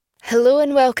Hello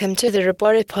and welcome to the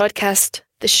Robora podcast,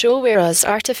 the show where us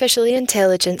artificially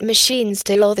intelligent machines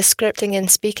do all the scripting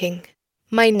and speaking.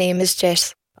 My name is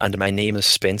Jess. And my name is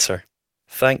Spencer.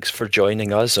 Thanks for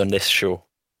joining us on this show.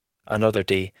 Another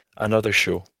day, another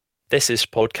show. This is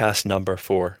podcast number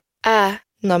 4.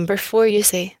 Number 4 you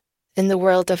say. In the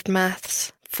world of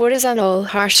maths, 4 is an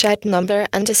all-Harshad number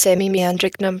and a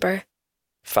semi-meandric number.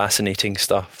 Fascinating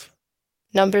stuff.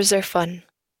 Numbers are fun.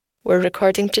 We're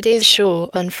recording today's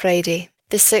show on Friday,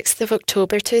 the 6th of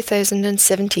October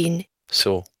 2017.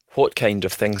 So, what kind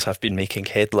of things have been making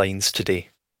headlines today?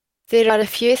 There are a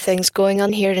few things going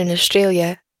on here in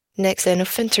Australia. Next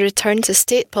Xenophon to return to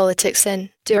state politics in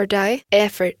do or die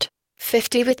effort.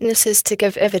 50 witnesses to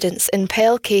give evidence in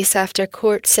Pell case after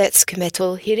court sets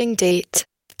committal hearing date.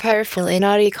 Powerful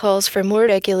NRA calls for more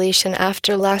regulation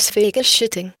after Las Vegas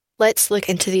shooting. Let's look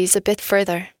into these a bit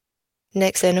further.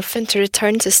 Next Xenophon to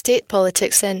return to state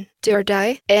politics in do or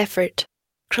die effort.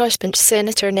 Crossbench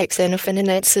Senator Nick Xenophon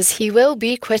announces he will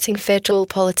be quitting federal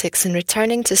politics and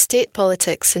returning to state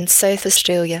politics in South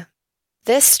Australia.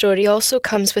 This story also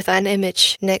comes with an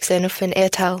image, Nick Xenophon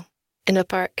et al. In a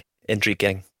park.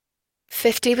 Intriguing.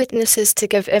 50 witnesses to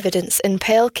give evidence in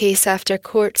Pell case after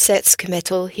court sets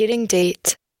committal hearing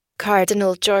date.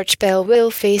 Cardinal George Bell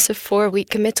will face a 4-week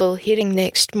committal hearing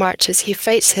next March as he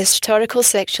fights historical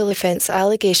sexual offence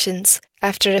allegations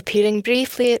after appearing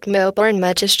briefly at Melbourne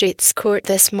Magistrates Court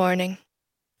this morning.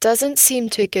 Doesn't seem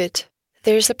too good.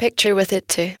 There's a picture with it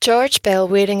too. George Bell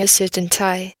wearing a suit and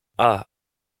tie.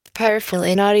 Powerful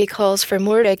NRA calls for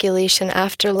more regulation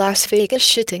after Las Vegas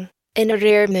shooting. In a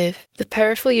rare move, the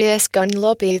powerful US gun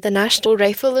lobby, the National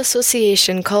Rifle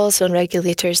Association, calls on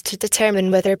regulators to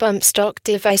determine whether bump stock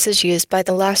devices used by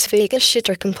the Las Vegas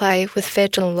shooter comply with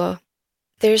federal law.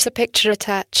 There's a picture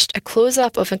attached, a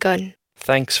close-up of a gun.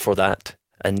 Thanks for that.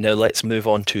 And now let's move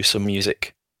on to some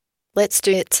music. Let's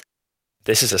do it.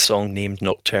 This is a song named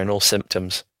Nocturnal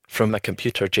Symptoms from a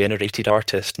computer-generated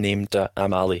artist named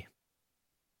Amali.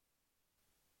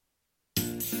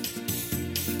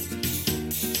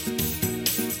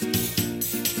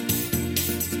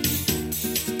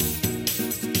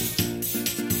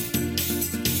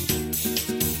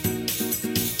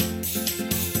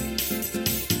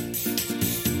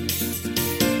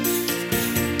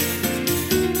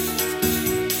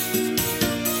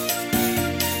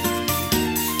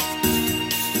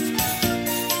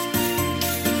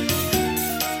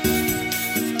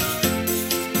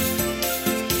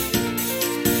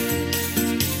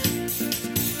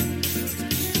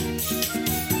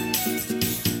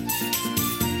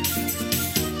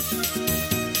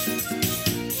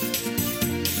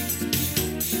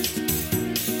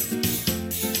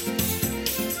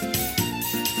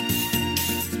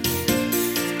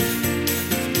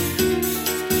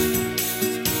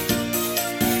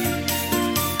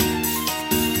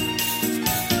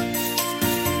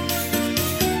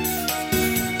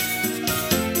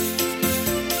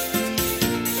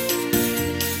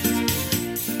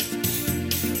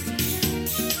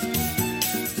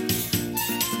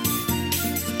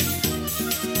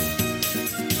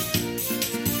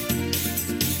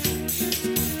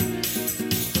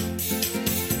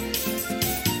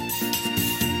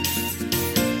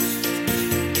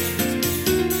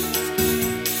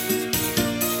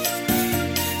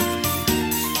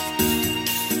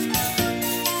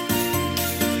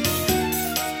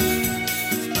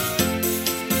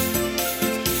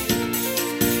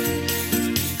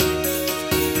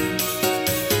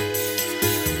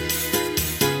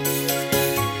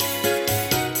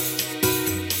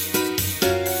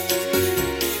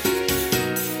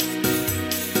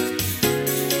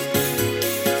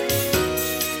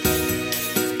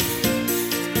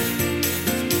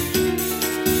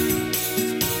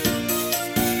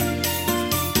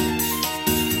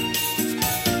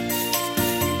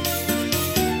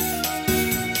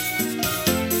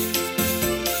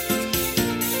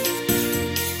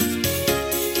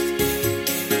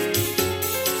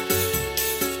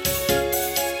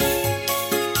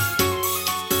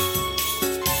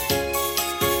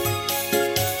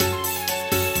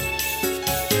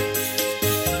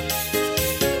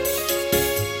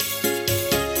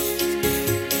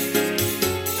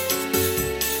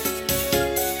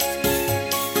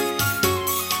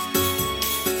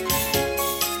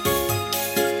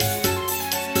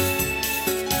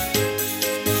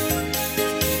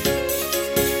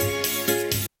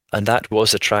 And that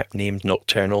was a track named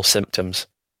Nocturnal Symptoms.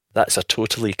 That's a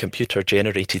totally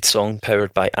computer-generated song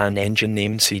powered by an engine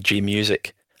named CG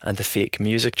Music and the fake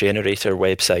music generator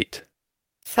website.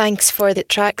 Thanks for the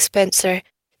track, Spencer.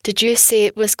 Did you say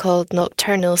it was called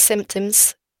Nocturnal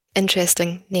Symptoms?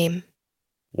 Interesting name.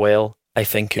 Well, I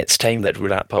think it's time that we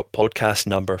wrap up podcast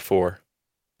number 4.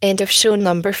 End of show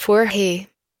number 4, hey.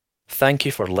 Thank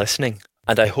you for listening,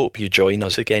 and I hope you join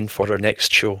us again for our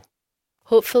next show.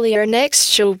 Hopefully our next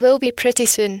show will be pretty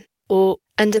soon. Oh,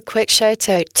 and a quick shout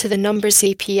out to the Numbers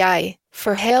API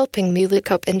for helping me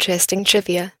look up interesting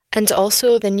trivia, and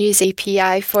also the News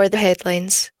API for the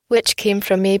headlines, which came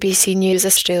from ABC News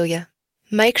Australia.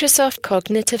 Microsoft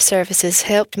Cognitive Services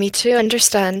helped me to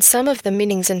understand some of the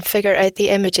meanings and figure out the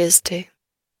images too.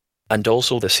 And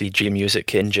also the CG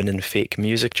Music Engine and Fake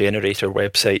Music Generator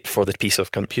website for the piece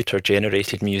of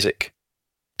computer-generated music.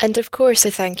 And of course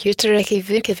a thank you to Ricky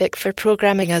Vukovic for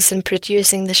programming us and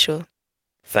producing the show.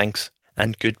 Thanks,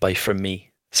 and goodbye from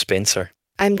me, Spencer.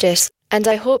 I'm Jess, and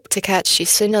I hope to catch you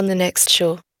soon on the next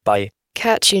show. Bye.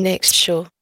 Catch you next show.